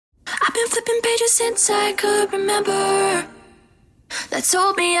I've been flipping pages since I could remember. That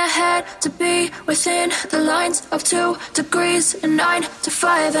told me I had to be within the lines of 2 degrees and 9 to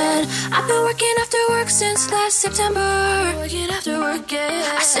 5. And I've been working after work since last September. Working after work,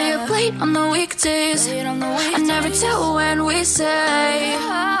 yeah. I stay up late on the weekdays. I never tell when we say.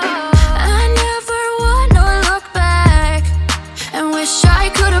 I never wanna look back and wish I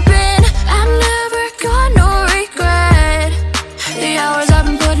could have been. I'm never gonna regret the hours I've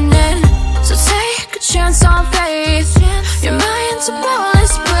been putting in. So take a chance on faith. Your mind's a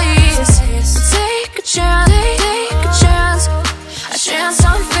boundless place. So take a chance, take a chance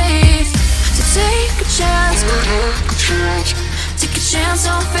on faith. So take a chance, take a chance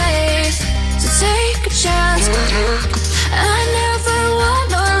on faith. So take a chance. I never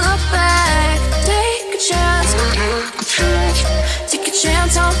wanna look back. Take a chance, take a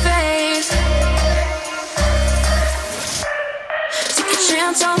chance on faith. Take a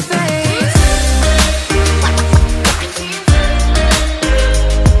chance on faith.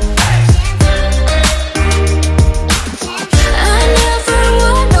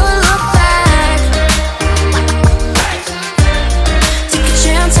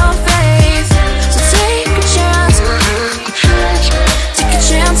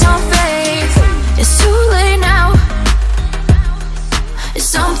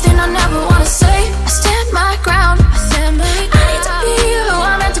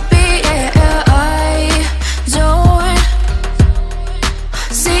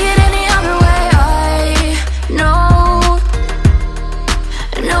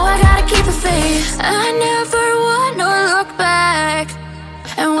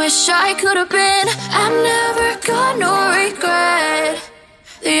 I could have been. I'm never gonna regret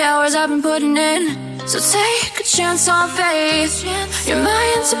the hours I've been putting in. So take a chance on faith. Your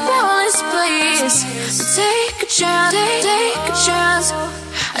mind's a boundless place. So take a chance, take a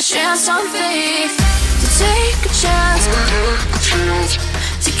chance on faith. So take a chance,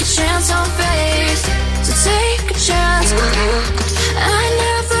 take a chance on faith. So take a chance. I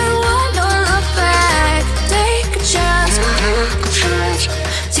never wanna look back. Take a chance.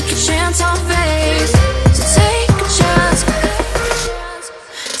 Take a chance on faith. So take a chance.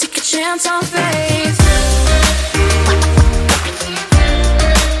 Take a chance on faith.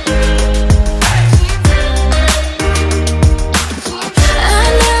 I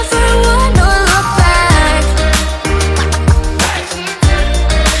never wanna look back.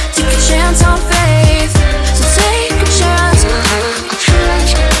 Take a chance on faith. So take a chance.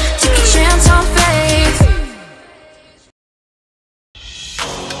 Take a chance on faith.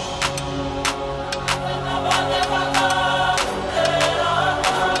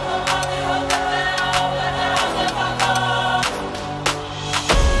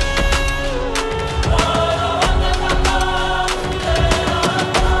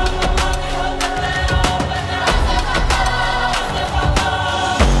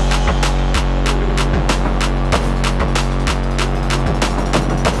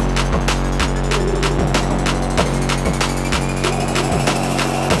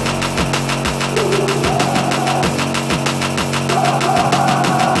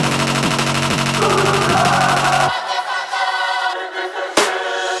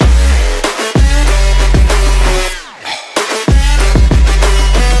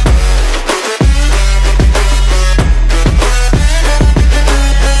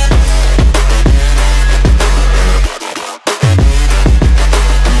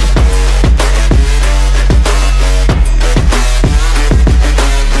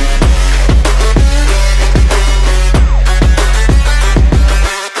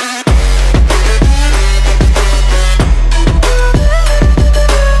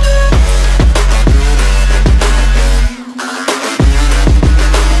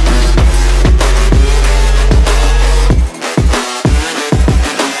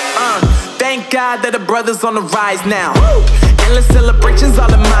 That the brothers on the rise now. Endless celebrations all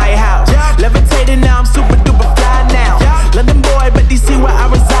in my house. Levitating now, I'm super duper fly now. London boy, but DC where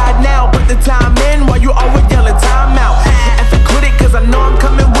I reside now. Put the time in while you always yelling time out. And quit it, cause I know I'm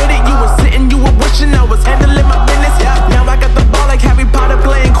coming with it. You were sitting, you were wishing I was handling my business. Now I got the ball like Harry Potter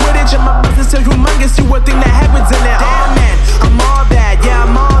playing Quidditch. And my business is humongous, you would think that happens in it. Damn man, I'm all that, yeah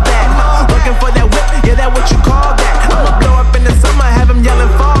I'm all that. Looking for that whip, yeah that what you call that. I'ma blow up in the summer, have them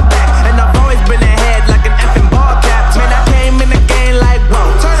yelling fall back. And I've always been ahead like an effing ball cap. Man, I came in the game like whoa.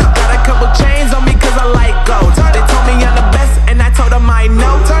 Got a couple chains on me cause I like gold. They told me I'm the best and I told them I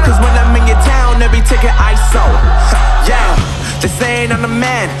know. Cause when I'm in your town, every ticket I sold. Yeah, they saying I'm the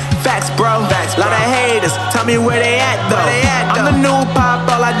man. Facts bro, lot of haters, tell me where they at though. I'm the new pop,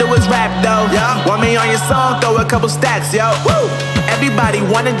 all I do is rap though. Want me on your song, throw a couple stacks, yo. Woo! Everybody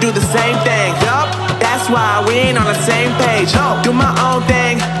wanna do the same thing, yup. That's why we ain't on the same page. Do my own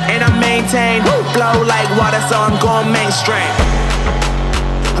thing, and I maintain. Flow like water, so I'm going mainstream.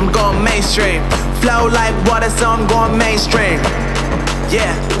 I'm going mainstream. Flow like water, so I'm going mainstream.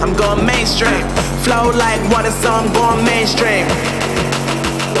 Yeah, I'm going mainstream. Flow like water, so I'm going mainstream.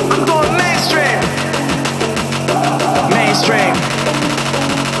 I'm going mainstream. Mainstream.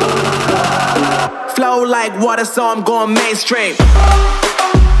 Flow like water, so I'm going mainstream.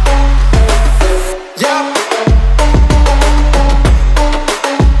 Yup.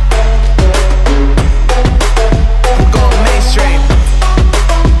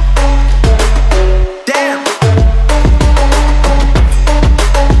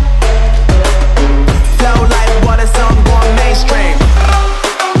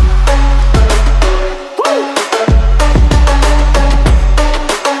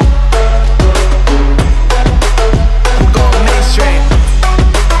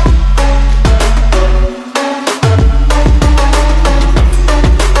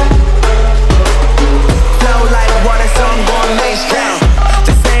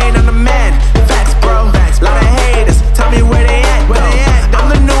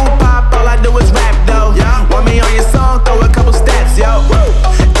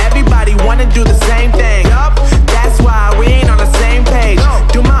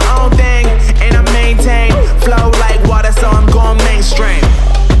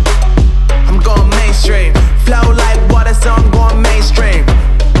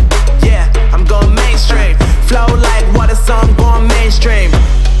 Mainstream.